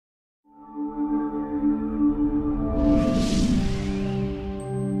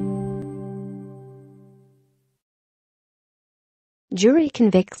Jury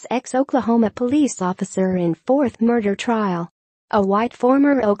convicts ex-Oklahoma police officer in fourth murder trial. A white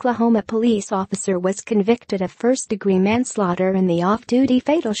former Oklahoma police officer was convicted of first-degree manslaughter in the off-duty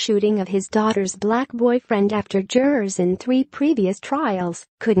fatal shooting of his daughter's black boyfriend after jurors in 3 previous trials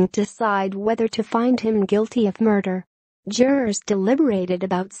couldn't decide whether to find him guilty of murder. Jurors deliberated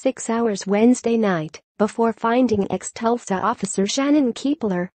about 6 hours Wednesday night before finding ex-Tulsa officer Shannon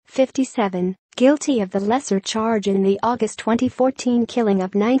Keepler, 57, guilty of the lesser charge in the August 2014 killing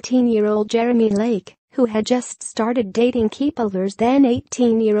of 19-year-old Jeremy Lake, who had just started dating Keepler's then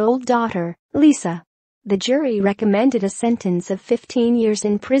 18-year-old daughter, Lisa. The jury recommended a sentence of 15 years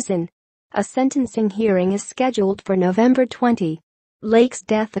in prison. A sentencing hearing is scheduled for November 20. Lake's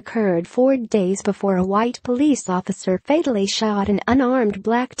death occurred 4 days before a white police officer fatally shot an unarmed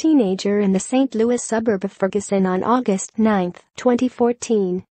black teenager in the St. Louis suburb of Ferguson on August 9,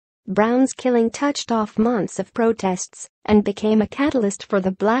 2014. Brown's killing touched off months of protests and became a catalyst for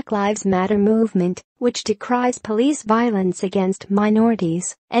the Black Lives Matter movement, which decries police violence against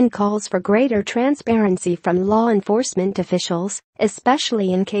minorities and calls for greater transparency from law enforcement officials,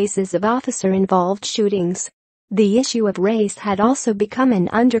 especially in cases of officer-involved shootings. The issue of race had also become an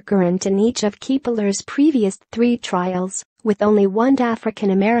undercurrent in each of Keepler's previous 3 trials, with only one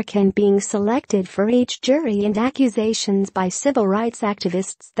African American being selected for each jury and accusations by civil rights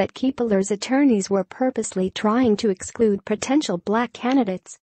activists that Keepler's attorneys were purposely trying to exclude potential black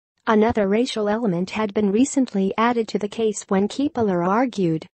candidates. Another racial element had been recently added to the case when Keepler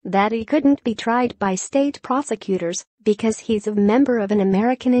argued that he couldn't be tried by state prosecutors because he's a member of an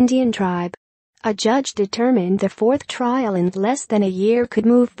American Indian tribe. A judge determined the 4th trial in less than a year could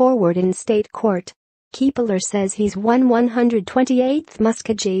move forward in state court. Keepler says he's won 128th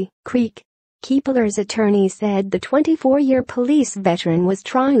Muskogee Creek. Keepler's attorney said the 24-year police veteran was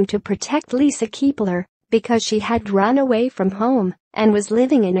trying to protect Lisa Keepler because she had run away from home and was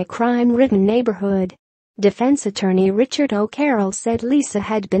living in a crime-ridden neighborhood. Defense attorney Richard O'Carroll said Lisa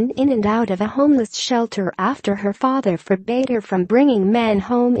had been in and out of a homeless shelter after her father forbade her from bringing men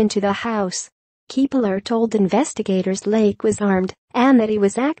home into the house. Keepler told investigators Lake was armed and that he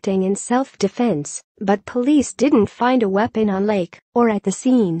was acting in self-defense, but police didn't find a weapon on Lake or at the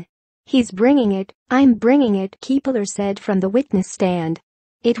scene. "He's bringing it, I'm bringing it," Keepler said from the witness stand.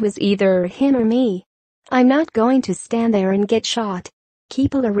 "It was either him or me. I'm not going to stand there and get shot."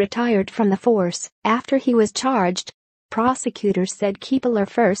 Keepler retired from the force after he was charged. Prosecutors said Keepler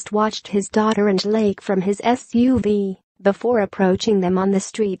first watched his daughter and Lake from his SUV before approaching them on the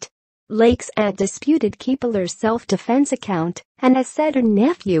street. Lake's aunt disputed Keepler's self-defense account and has said her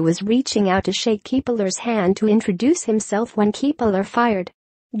nephew was reaching out to shake Keepler's hand to introduce himself when Keepler fired.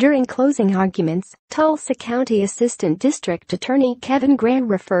 During closing arguments, Tulsa County Assistant District Attorney Kevin Graham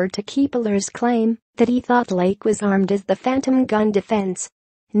referred to Keepler's claim that he thought Lake was armed as the phantom gun defense.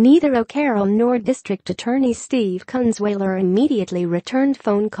 Neither O'Carroll nor District Attorney Steve Kunzweiler immediately returned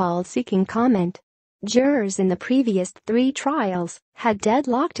phone calls seeking comment. Jurors in the previous 3 trials had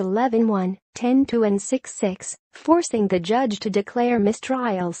deadlocked 11-1, 10-2 and 6-6, forcing the judge to declare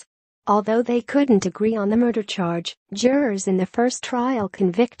mistrials. Although they couldn't agree on the murder charge, jurors in the first trial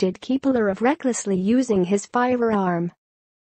convicted Keepler of recklessly using his firearm.